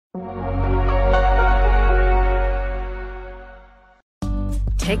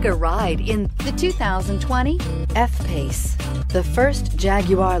Take a ride in the 2020 F-PACE. The first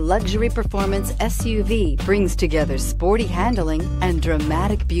Jaguar luxury performance SUV brings together sporty handling and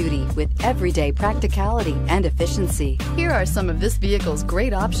dramatic beauty with everyday practicality and efficiency. Here are some of this vehicle's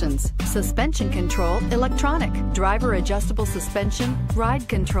great options: suspension control, electronic, driver adjustable suspension, ride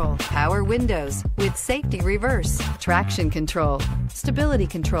control, power windows with safety reverse, traction control, stability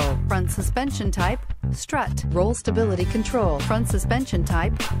control, front suspension type, strut, roll stability control, front suspension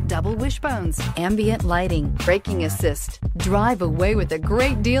type, double wishbones, ambient lighting, braking assist. Drive away with a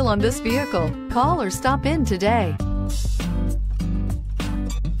great deal on this vehicle. Call or stop in today.